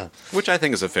 Which I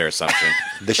think is a fair assumption.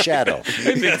 The shadow.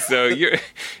 I think so. You're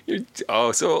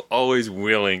so always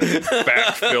willing to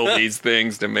backfill these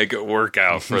things to make it work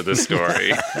out for the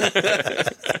story.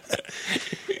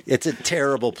 It's a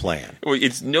terrible plan. Well,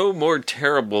 it's no more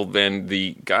terrible than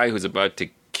the guy who's about to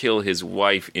kill his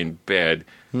wife in bed,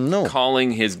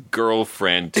 calling his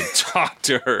girlfriend to talk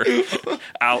to her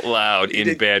out loud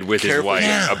in bed with his wife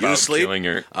about killing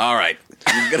her. All right.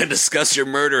 We're going to discuss your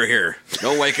murder here.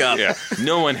 Don't wake up. Yeah.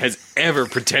 No one has ever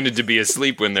pretended to be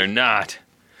asleep when they're not.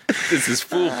 This is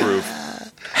foolproof.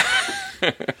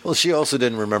 Well, she also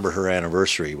didn't remember her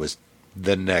anniversary was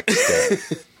the next day.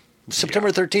 September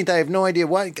 13th, I have no idea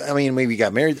why. I mean, maybe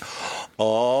got married.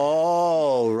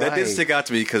 Oh, right. That did stick out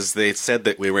to me because they said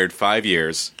that we were married 5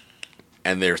 years.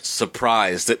 and they're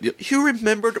surprised that you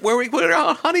remembered where we went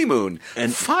on honeymoon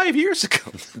and 5 years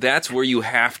ago. That's where you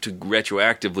have to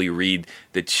retroactively read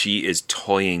that she is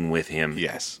toying with him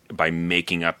by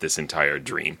making up this entire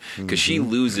dream. Because she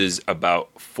loses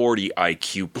about 40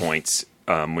 IQ points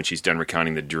when she's done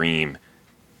recounting the dream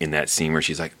in that scene where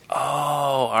she's like,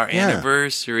 oh, our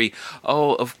anniversary.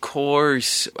 Oh, of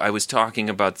course. I was talking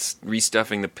about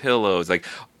restuffing the pillows. Like,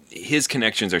 his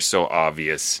connections are so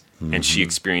obvious, and she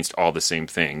experienced all the same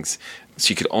things.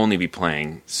 She could only be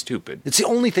playing stupid. It's the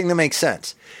only thing that makes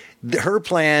sense. Her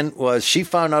plan was she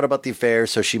found out about the affair,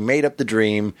 so she made up the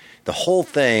dream, the whole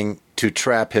thing, to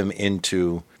trap him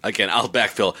into... Again, I'll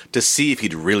backfill to see if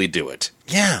he'd really do it.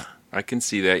 Yeah. I can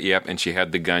see that, yep. And she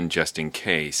had the gun just in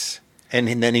case. And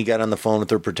then he got on the phone with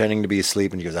her pretending to be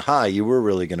asleep, and he goes, aha, you were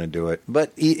really going to do it.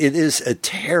 But it is a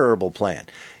terrible plan.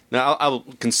 Now, I'll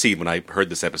concede when I heard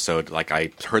this episode, like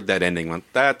I heard that ending, went,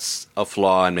 that's a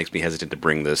flaw and makes me hesitant to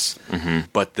bring this.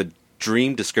 But the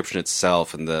dream description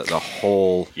itself and the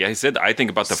whole... Yeah, I think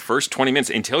about the first 20 minutes,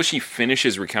 until she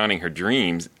finishes recounting her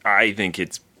dreams, I think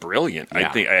it's brilliant. Yeah.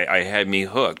 I think I had me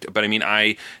hooked. But I mean,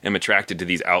 I am attracted to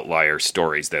these outlier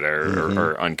stories that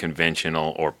are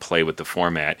unconventional or play with the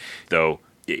format. Though,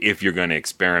 if you're going to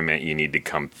experiment, you need to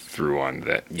come through on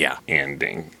that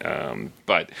ending.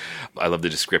 But I love the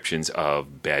descriptions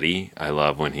of Betty. I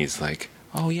love when he's like,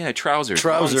 oh, yeah, trousers.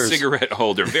 Long cigarette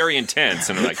holder. Very intense.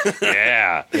 And I'm like,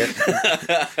 yeah.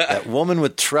 That woman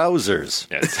with trousers.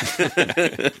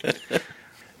 Yes.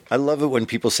 I love it when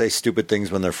people say stupid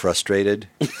things when they're frustrated.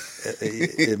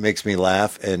 It makes me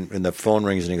laugh. And the phone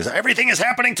rings and he goes, everything is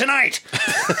happening tonight.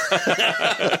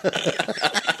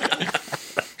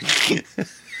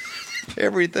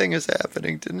 Everything is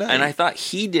happening tonight. And I thought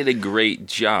he did a great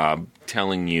job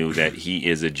telling you that he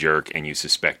is a jerk and you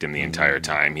suspect him the entire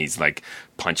time. He's like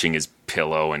punching his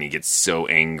pillow and he gets so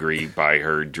angry by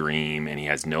her dream and he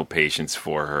has no patience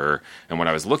for her. And what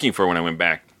I was looking for when I went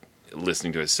back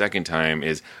listening to it a second time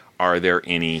is, are there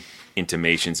any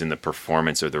intimations in the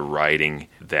performance or the writing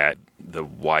that the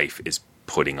wife is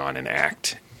putting on an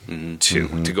act? To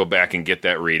go back and get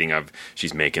that reading of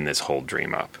she's making this whole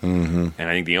dream up. And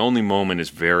I think the only moment is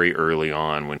very early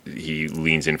on when he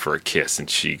leans in for a kiss and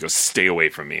she goes, stay away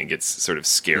from me, and gets sort of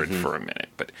scared for a minute.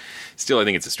 But still, I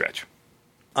think it's a stretch.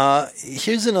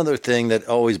 Here's another thing that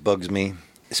always bugs me,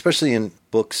 especially in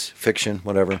books, fiction,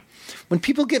 whatever. When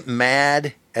people get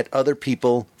mad at other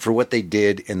people for what they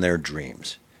did in their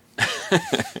dreams.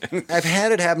 I've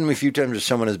had it happen to me a few times where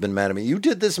someone has been mad at me. You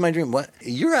did this in my dream. What?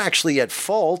 You're actually at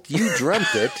fault. You dreamt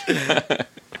it.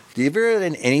 Do you ever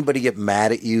had anybody get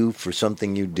mad at you for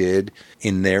something you did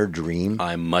in their dream?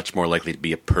 I'm much more likely to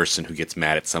be a person who gets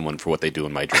mad at someone for what they do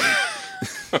in my dream.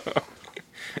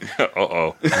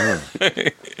 Uh-oh.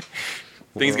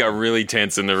 Things got really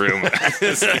tense in the room.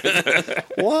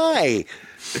 Why?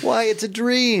 Why? It's a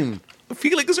dream.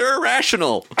 Feelings are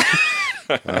irrational.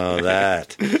 Oh,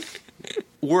 that.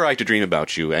 Were I to dream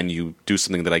about you and you do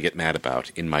something that I get mad about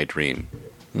in my dream,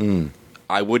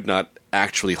 I would not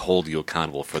actually hold you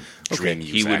accountable for dream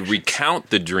use He would recount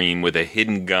the dream with a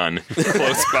hidden gun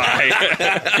close by.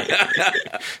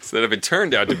 So that if it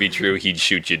turned out to be true, he'd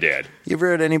shoot you dead. You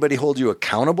ever had anybody hold you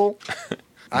accountable?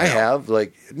 I have.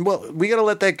 Like, well, we got to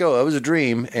let that go. That was a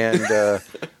dream, and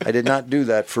I did not do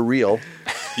that for real.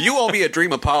 You owe me a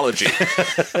dream apology.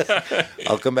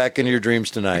 I'll come back into your dreams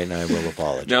tonight, and I will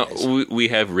apologize. Now, we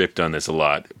have ripped on this a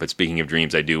lot, but speaking of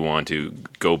dreams, I do want to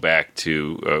go back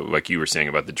to, like you were saying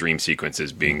about the dream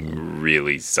sequences being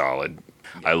really solid.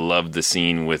 I loved the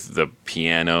scene with the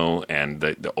piano and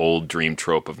the old dream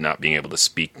trope of not being able to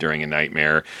speak during a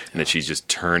nightmare, and that she's just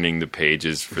turning the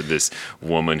pages for this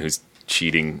woman who's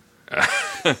cheating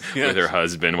with her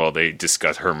husband while they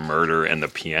discuss her murder, and the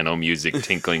piano music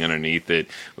tinkling underneath it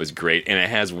was great. And it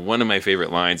has one of my favorite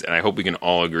lines, and I hope we can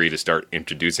all agree to start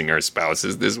introducing our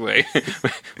spouses this way.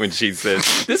 When she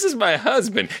says, "This is my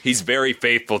husband. He's very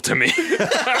faithful to me."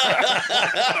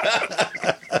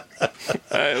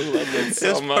 I love that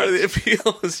so much. Part of the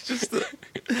appeal is just the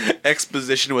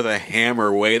exposition with a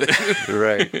hammer way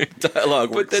that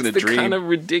dialogue works in a dream. But that's the kind of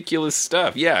ridiculous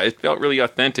stuff. Yeah, it felt really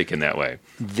authentic in that way.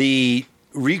 The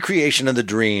recreation of the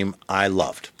dream I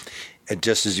loved. And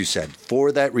just as you said,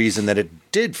 for that reason that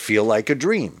it did feel like a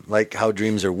dream. Like how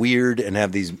dreams are weird and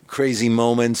have these crazy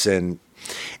moments, and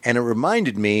it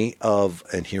reminded me of,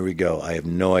 and here we go, I have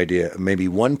no idea, maybe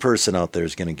one person out there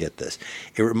is going to get this.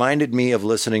 It reminded me of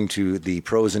listening to the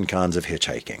Pros and Cons of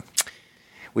Hitchhiking,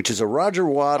 which is a Roger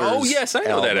Waters album. Oh, yes, I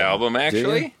know that album,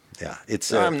 actually. Yeah.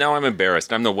 It's now I'm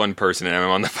embarrassed. I'm the one person and I'm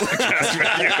on the podcast.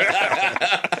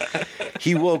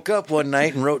 he woke up one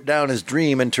night and wrote down his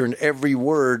dream and turned every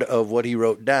word of what he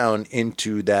wrote down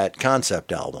into that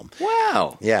concept album.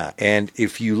 Wow. Yeah, and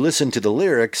if you listen to the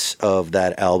lyrics of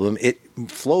that album, it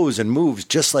flows and moves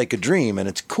just like a dream, and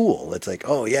it's cool. It's like,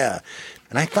 oh, yeah.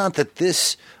 And I thought that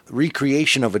this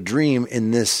recreation of a dream in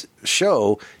this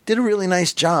show did a really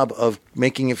nice job of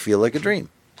making it feel like a dream.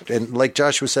 And like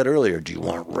Joshua said earlier, do you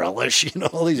want relish? You know,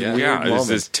 all these weird moments. There's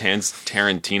this tense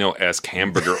Tarantino-esque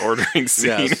hamburger ordering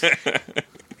scene.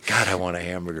 God, I want a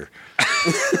hamburger.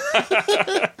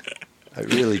 I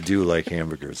really do like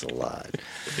hamburgers a lot.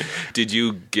 Did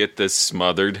you get the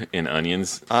smothered in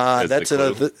onions? That's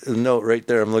another note right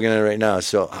there. I'm looking at it right now.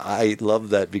 So I love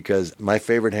that because my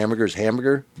favorite hamburger is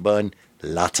hamburger, bun,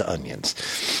 lots of onions.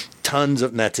 Tons of,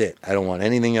 and that's it. I don't want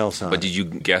anything else on it. But did you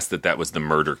guess that was the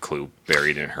murder clue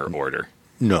buried in her order?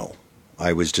 No.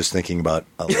 I was just thinking about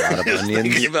a lot of onions.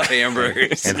 Thinking about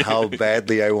hamburgers. And how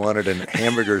badly I wanted a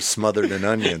hamburger smothered in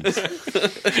onions.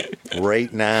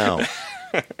 Right now.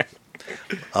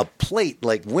 A plate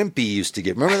like Wimpy used to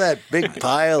get. Remember that big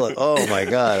pile? Oh, my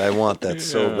God. I want that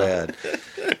so bad.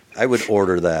 I would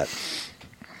order that.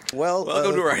 Well,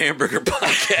 welcome to our hamburger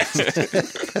podcast.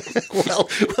 Well,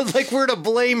 like we're to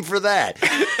blame for that.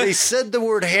 They said the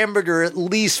word hamburger at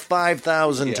least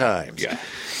 5,000 times. Yeah.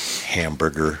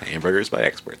 Hamburger. Hamburgers by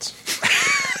experts.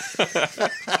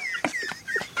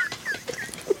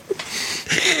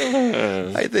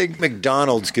 I think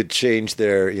McDonald's could change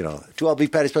their, 12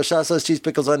 beef patties, special sauce, cheese,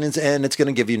 pickles, onions, and it's going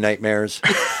to give you nightmares.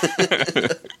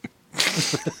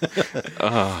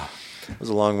 It was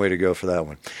a long way to go for that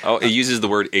one. Oh, it uses the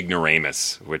word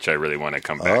ignoramus, which I really want to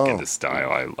come back into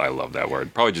style. I love that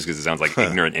word. Probably just because it sounds like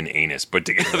ignorant and anus put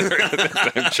together.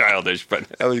 I'm childish, but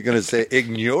I was going to say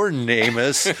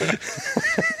ignoramus.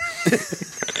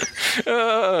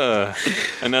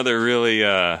 Another really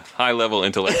high-level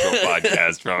intellectual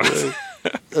podcast from us.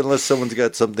 Unless someone's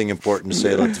got something important to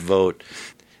say, let's vote.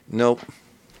 Nope.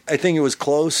 I think it was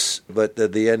close, but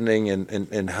the ending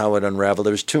and how it unraveled,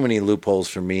 there was too many loopholes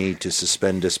for me to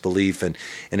suspend disbelief, and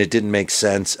it didn't make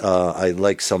sense. I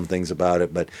like some things about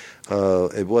it, but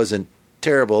it wasn't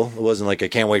terrible. It wasn't like I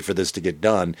can't wait for this to get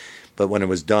done. But when it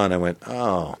was done, I went,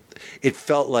 oh. It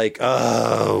felt like,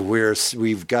 oh,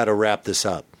 we've got to wrap this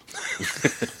up.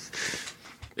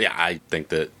 Yeah, I think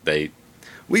that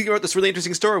we wrote this really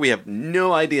interesting story. We have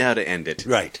no idea how to end it.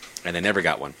 Right. And they never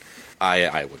got one.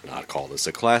 I would not call this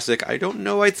a classic. I don't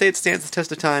know. I'd say it stands the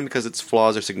test of time because its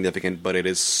flaws are significant, but it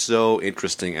is so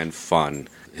interesting and fun.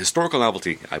 Historical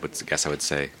novelty, I would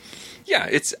say.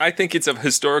 Yeah, I think it's of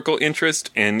historical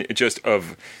interest and just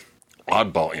of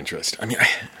oddball interest. I mean,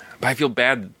 I feel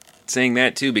bad saying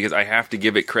that too because I have to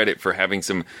give it credit for having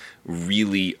some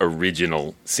really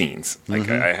original scenes. Like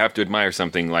I have to admire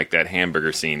something like that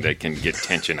hamburger scene that can get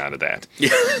tension out of that.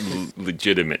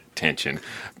 Legitimate tension.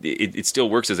 It still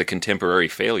works as a contemporary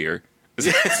failure.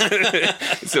 So I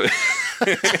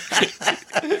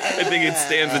think it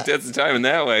stands the test of time in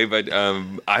that way, but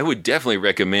I would definitely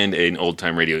recommend an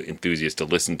old-time radio enthusiast to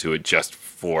listen to it just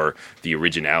for the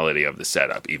originality of the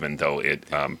setup, even though it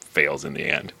fails in the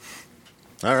end.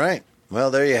 All right. Well,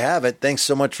 there you have it. Thanks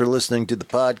so much for listening to the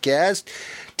podcast.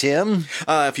 Tim?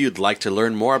 If you'd like to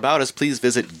learn more about us, please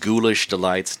visit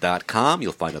ghoulishdelights.com.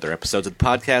 You'll find other episodes of the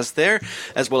podcast there,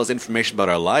 as well as information about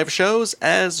our live shows,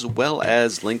 as well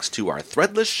as links to our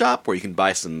Threadless shop, where you can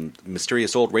buy some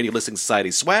mysterious old Radio Listening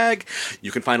Society swag.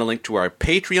 You can find a link to our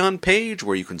Patreon page,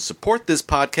 where you can support this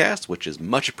podcast, which is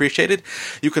much appreciated.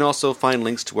 You can also find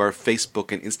links to our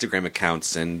Facebook and Instagram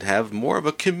accounts, and have more of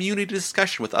a community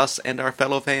discussion with us and our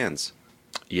fellow fans.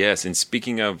 Yes, and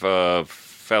speaking of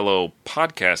fellow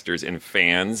podcasters and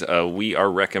fans, we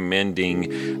are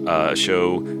recommending a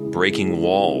show, Breaking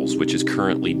Walls, which is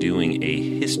currently doing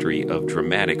a history of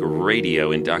dramatic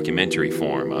radio in documentary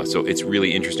form. So it's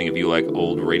really interesting if you like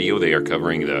old radio. They are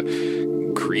covering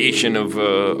the creation of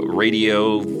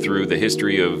radio through the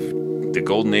history of the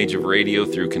golden age of radio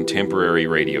through contemporary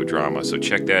radio drama. So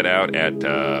check that out at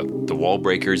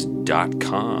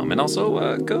thewallbreakers.com. And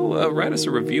also go write us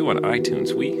a review on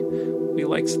iTunes. We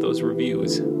like those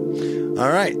reviews. All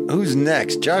right. Who's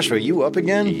next? Joshua, you up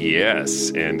again?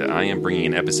 Yes. And I am bringing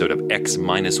an episode of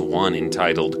X-1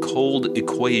 entitled Cold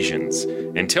Equations.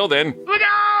 Until then... Look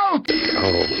out!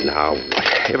 Oh, now,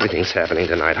 everything's happening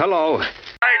tonight. Hello?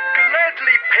 I'd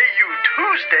gladly pay you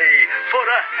Tuesday for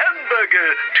a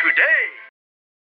hamburger today.